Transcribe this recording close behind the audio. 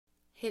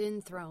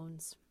Hidden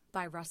Thrones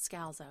by Russ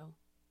Scalzo.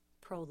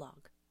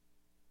 Prologue.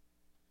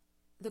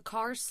 The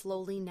car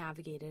slowly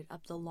navigated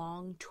up the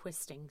long,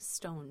 twisting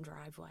stone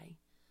driveway.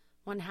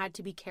 One had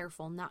to be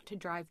careful not to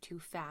drive too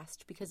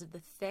fast because of the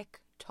thick,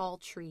 tall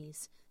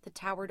trees that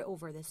towered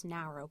over this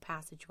narrow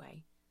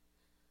passageway.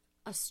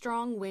 A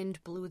strong wind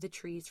blew the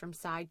trees from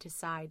side to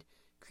side,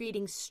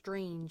 creating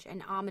strange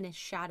and ominous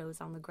shadows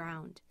on the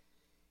ground.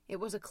 It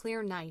was a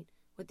clear night,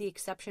 with the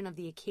exception of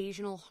the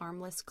occasional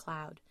harmless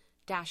cloud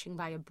dashing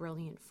by a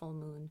brilliant full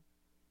moon.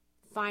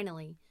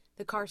 Finally,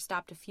 the car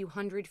stopped a few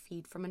 100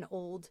 feet from an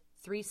old,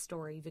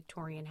 3-story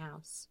Victorian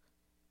house.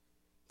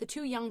 The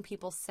two young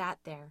people sat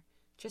there,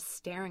 just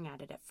staring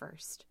at it at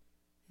first.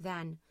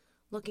 Then,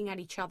 looking at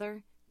each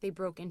other, they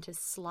broke into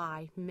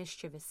sly,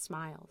 mischievous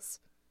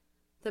smiles.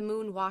 The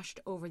moon washed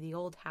over the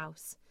old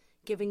house,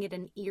 giving it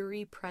an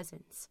eerie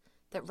presence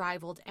that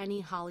rivaled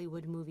any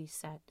Hollywood movie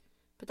set,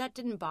 but that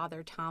didn't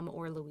bother Tom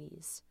or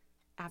Louise.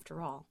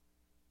 After all,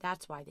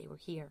 that's why they were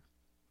here.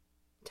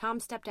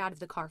 Tom stepped out of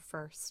the car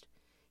first.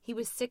 He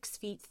was 6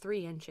 feet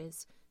 3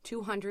 inches,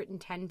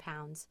 210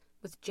 pounds,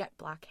 with jet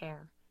black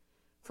hair.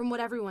 From what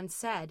everyone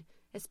said,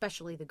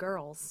 especially the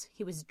girls,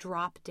 he was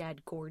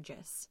drop-dead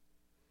gorgeous.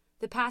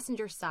 The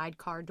passenger side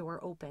car door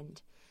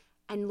opened,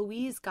 and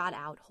Louise got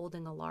out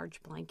holding a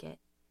large blanket.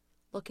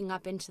 Looking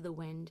up into the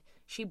wind,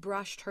 she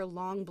brushed her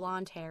long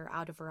blonde hair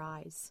out of her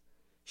eyes.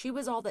 She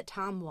was all that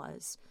Tom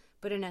was,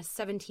 but in a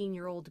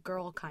 17-year-old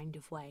girl kind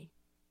of way.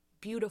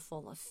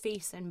 Beautiful of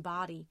face and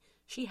body,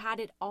 she had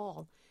it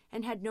all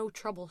and had no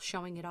trouble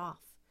showing it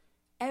off.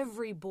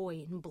 Every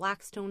boy in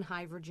Blackstone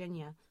High,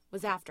 Virginia,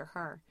 was after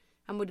her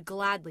and would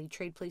gladly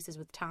trade places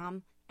with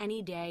Tom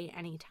any day,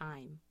 any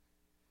time.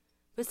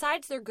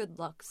 Besides their good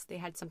looks, they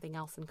had something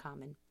else in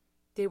common.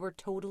 They were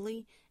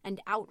totally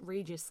and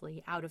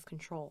outrageously out of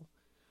control.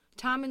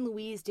 Tom and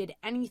Louise did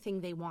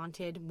anything they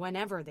wanted,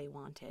 whenever they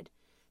wanted.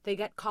 They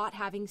got caught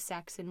having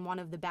sex in one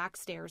of the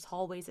backstairs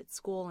hallways at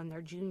school in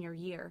their junior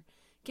year,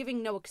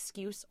 giving no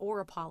excuse or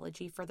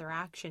apology for their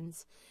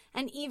actions,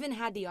 and even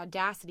had the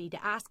audacity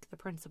to ask the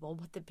principal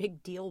what the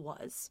big deal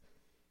was.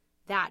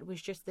 That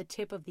was just the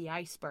tip of the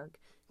iceberg,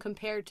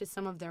 compared to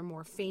some of their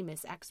more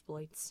famous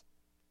exploits.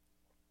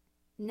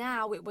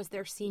 Now it was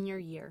their senior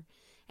year,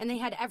 and they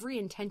had every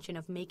intention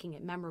of making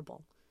it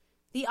memorable.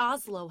 The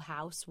Oslo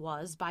house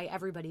was, by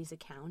everybody's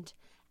account,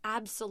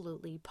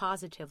 absolutely,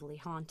 positively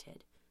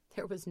haunted.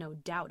 There was no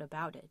doubt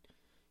about it.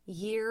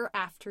 Year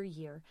after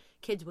year,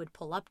 kids would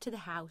pull up to the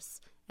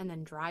house and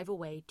then drive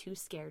away too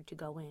scared to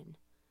go in.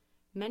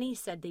 Many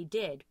said they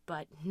did,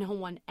 but no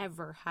one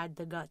ever had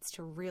the guts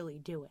to really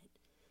do it.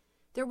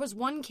 There was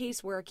one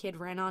case where a kid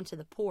ran onto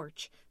the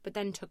porch, but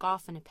then took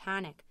off in a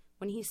panic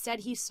when he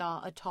said he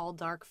saw a tall,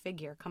 dark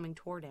figure coming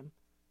toward him.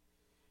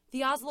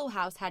 The Oslo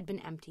house had been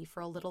empty for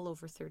a little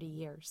over 30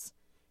 years.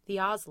 The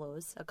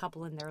Oslos, a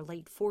couple in their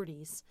late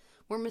 40s,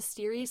 were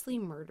mysteriously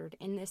murdered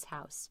in this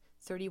house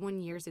 31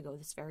 years ago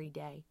this very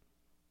day.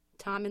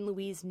 Tom and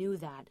Louise knew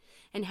that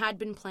and had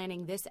been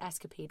planning this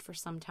escapade for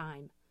some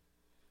time.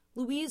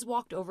 Louise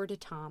walked over to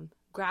Tom,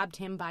 grabbed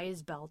him by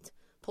his belt,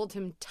 pulled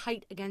him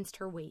tight against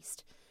her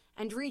waist,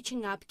 and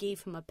reaching up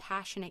gave him a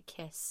passionate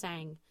kiss,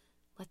 saying,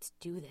 "Let's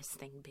do this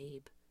thing,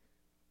 babe."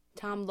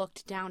 Tom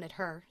looked down at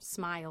her,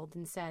 smiled,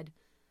 and said,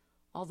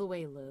 "All the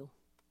way, Lou,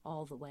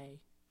 all the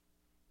way."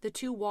 The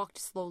two walked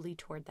slowly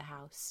toward the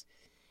house.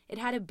 It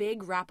had a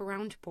big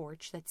wraparound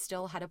porch that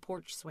still had a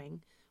porch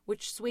swing,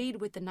 which swayed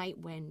with the night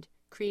wind,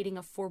 creating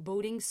a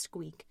foreboding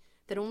squeak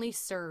that only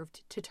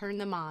served to turn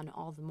them on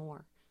all the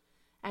more.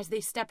 As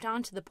they stepped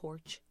onto the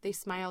porch, they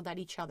smiled at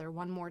each other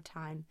one more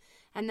time,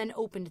 and then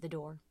opened the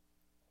door.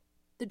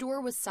 The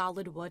door was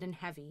solid wood and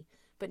heavy,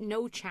 but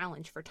no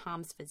challenge for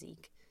Tom's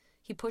physique.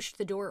 He pushed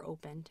the door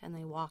open, and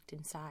they walked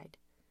inside.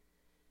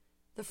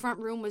 The front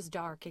room was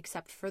dark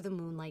except for the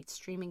moonlight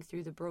streaming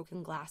through the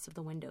broken glass of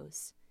the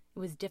windows. It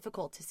was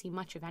difficult to see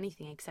much of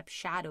anything except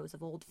shadows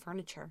of old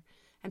furniture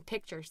and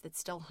pictures that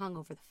still hung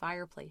over the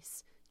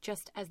fireplace,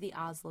 just as the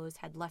Oslos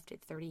had left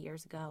it 30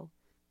 years ago.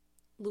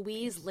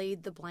 Louise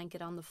laid the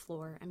blanket on the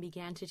floor and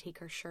began to take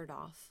her shirt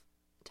off.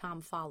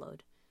 Tom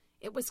followed.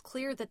 It was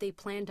clear that they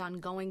planned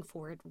on going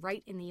for it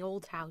right in the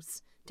old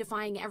house,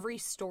 defying every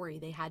story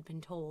they had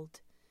been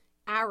told.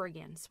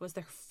 Arrogance was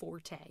their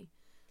forte.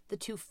 The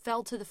two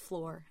fell to the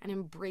floor and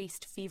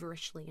embraced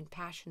feverishly and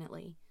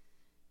passionately.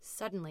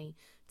 Suddenly,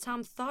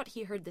 Tom thought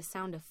he heard the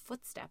sound of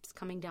footsteps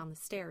coming down the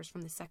stairs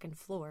from the second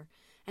floor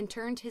and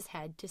turned his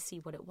head to see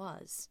what it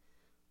was.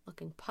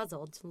 Looking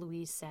puzzled,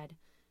 Louise said,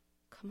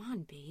 "Come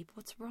on, babe,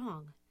 what's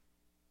wrong?"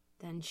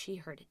 Then she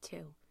heard it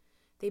too.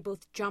 They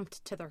both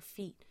jumped to their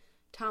feet.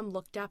 Tom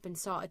looked up and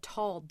saw a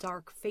tall,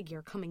 dark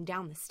figure coming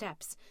down the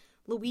steps.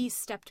 Louise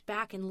stepped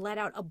back and let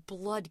out a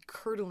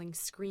blood-curdling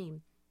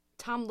scream.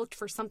 Tom looked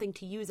for something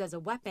to use as a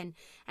weapon,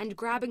 and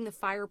grabbing the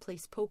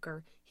fireplace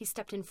poker, he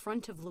stepped in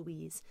front of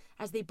Louise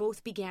as they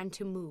both began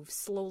to move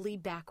slowly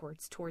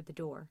backwards toward the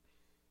door.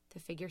 The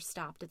figure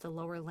stopped at the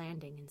lower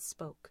landing and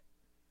spoke.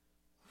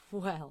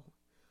 "Well,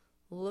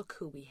 look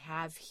who we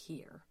have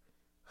here.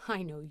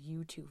 I know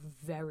you two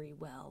very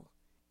well."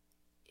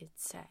 it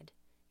said,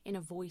 in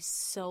a voice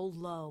so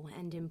low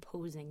and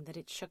imposing that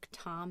it shook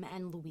Tom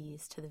and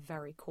Louise to the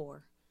very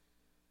core.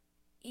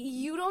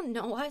 "You don't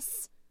know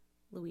us?"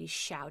 Louise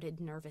shouted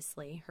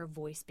nervously, her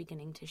voice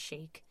beginning to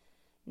shake.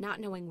 Not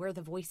knowing where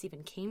the voice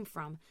even came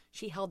from,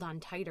 she held on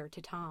tighter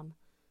to Tom.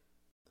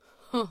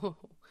 "Oh,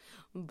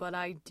 but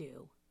I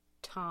do.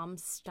 Tom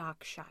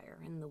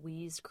Stockshire and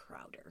Louise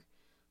Crowder.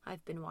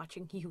 I've been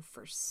watching you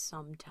for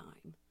some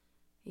time.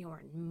 You're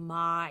in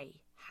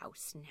my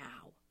house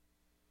now."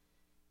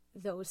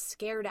 Though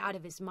scared out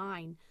of his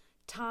mind,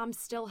 Tom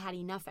still had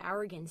enough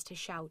arrogance to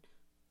shout,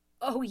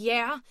 "Oh,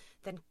 yeah?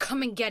 Then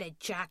come and get it,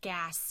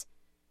 jackass!"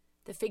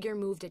 The figure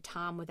moved at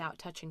Tom without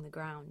touching the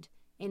ground.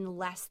 In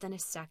less than a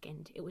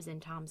second, it was in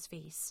Tom's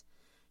face.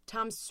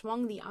 Tom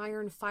swung the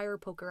iron fire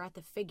poker at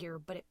the figure,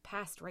 but it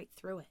passed right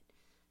through it.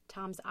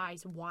 Tom's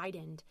eyes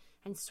widened,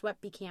 and sweat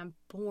began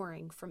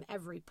pouring from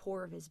every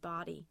pore of his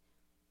body.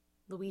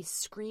 Louise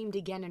screamed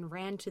again and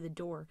ran to the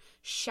door,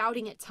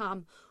 shouting at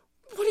Tom,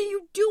 "What are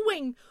you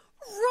doing?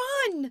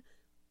 Run!"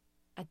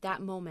 At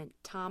that moment,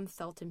 Tom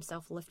felt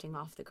himself lifting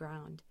off the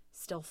ground,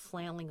 still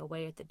flailing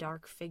away at the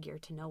dark figure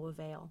to no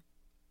avail.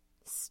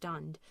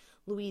 Stunned,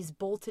 Louise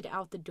bolted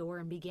out the door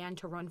and began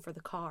to run for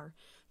the car.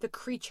 The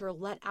creature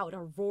let out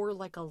a roar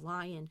like a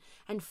lion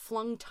and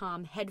flung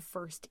Tom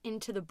headfirst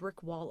into the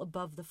brick wall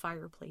above the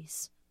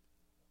fireplace.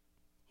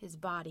 His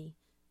body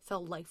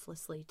fell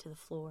lifelessly to the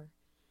floor.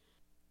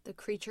 The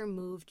creature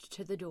moved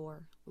to the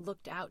door,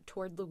 looked out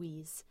toward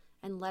Louise,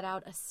 and let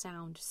out a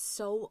sound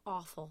so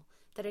awful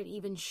that it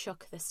even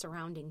shook the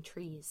surrounding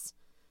trees.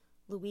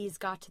 Louise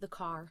got to the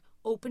car,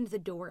 opened the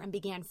door, and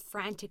began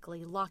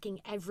frantically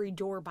locking every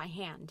door by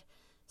hand.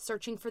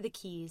 Searching for the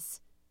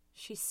keys,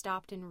 she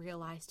stopped and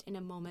realized in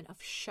a moment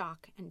of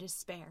shock and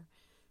despair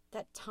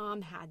that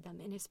Tom had them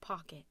in his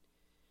pocket.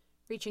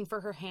 Reaching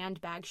for her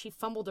handbag, she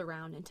fumbled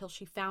around until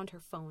she found her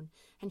phone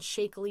and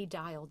shakily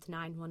dialed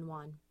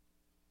 911.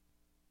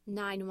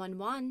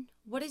 911,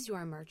 what is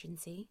your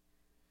emergency?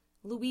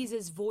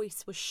 Louise's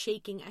voice was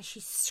shaking as she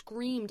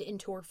screamed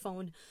into her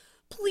phone.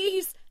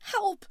 "Please,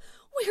 help!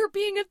 We're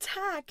being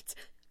attacked!"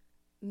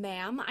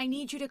 "Ma'am, I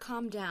need you to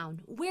calm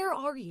down. Where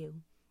are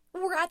you?"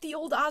 "We're at the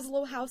old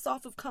Oslo house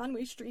off of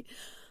Conway Street.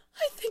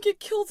 I think it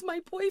killed my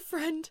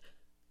boyfriend."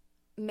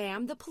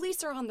 "Ma'am, the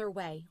police are on their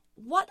way.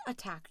 What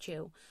attacked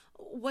you?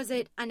 Was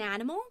it an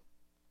animal?"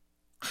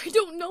 "I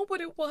don't know what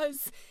it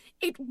was.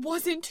 It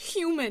wasn't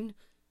human."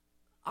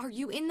 "Are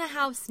you in the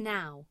house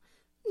now?"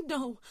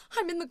 "No,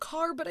 I'm in the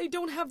car, but I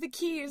don't have the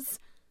keys."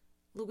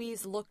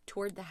 Louise looked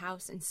toward the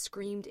house and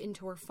screamed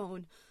into her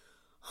phone,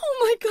 "Oh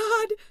my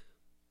God!"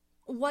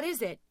 "What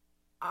is it?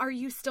 Are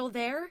you still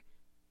there?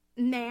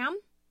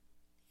 Ma'am?"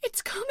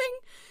 It's coming!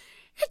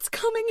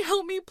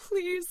 Help me,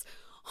 please!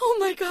 Oh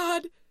my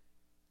God!"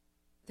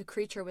 The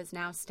creature was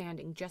now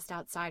standing just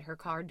outside her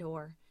car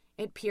door.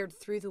 It peered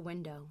through the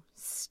window,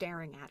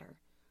 staring at her.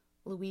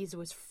 Louise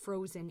was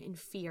frozen in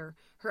fear,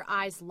 her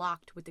eyes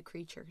locked with the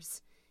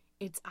creature's.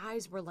 Its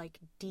eyes were like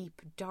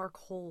deep, dark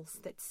holes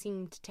that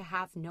seemed to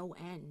have no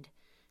end.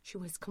 She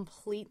was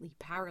completely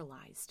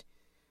paralyzed.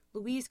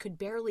 Louise could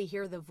barely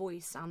hear the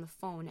voice on the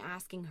phone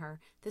asking her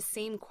the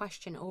same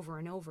question over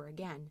and over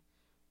again.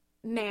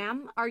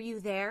 "Ma'am, are you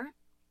there?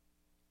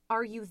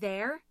 Are you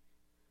there?"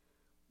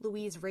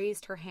 Louise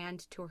raised her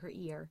hand to her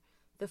ear,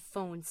 the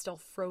phone still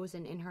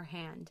frozen in her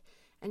hand,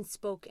 and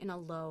spoke in a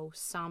low,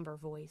 somber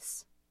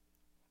voice.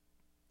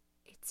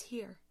 "It's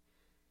here.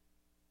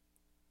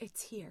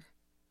 It's here."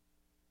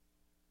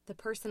 The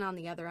person on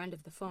the other end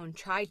of the phone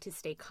tried to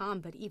stay calm,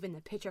 but even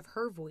the pitch of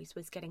her voice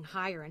was getting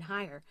higher and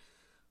higher.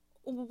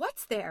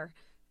 "What's there?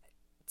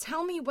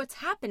 Tell me what's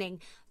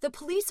happening. The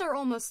police are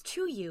almost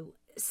to you.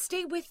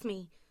 Stay with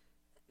me.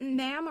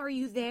 Ma'am, are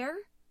you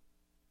there?"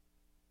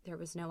 There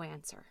was no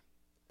answer.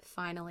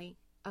 Finally,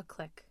 a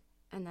click,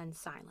 and then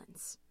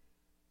silence.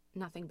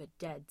 Nothing but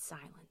dead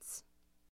silence.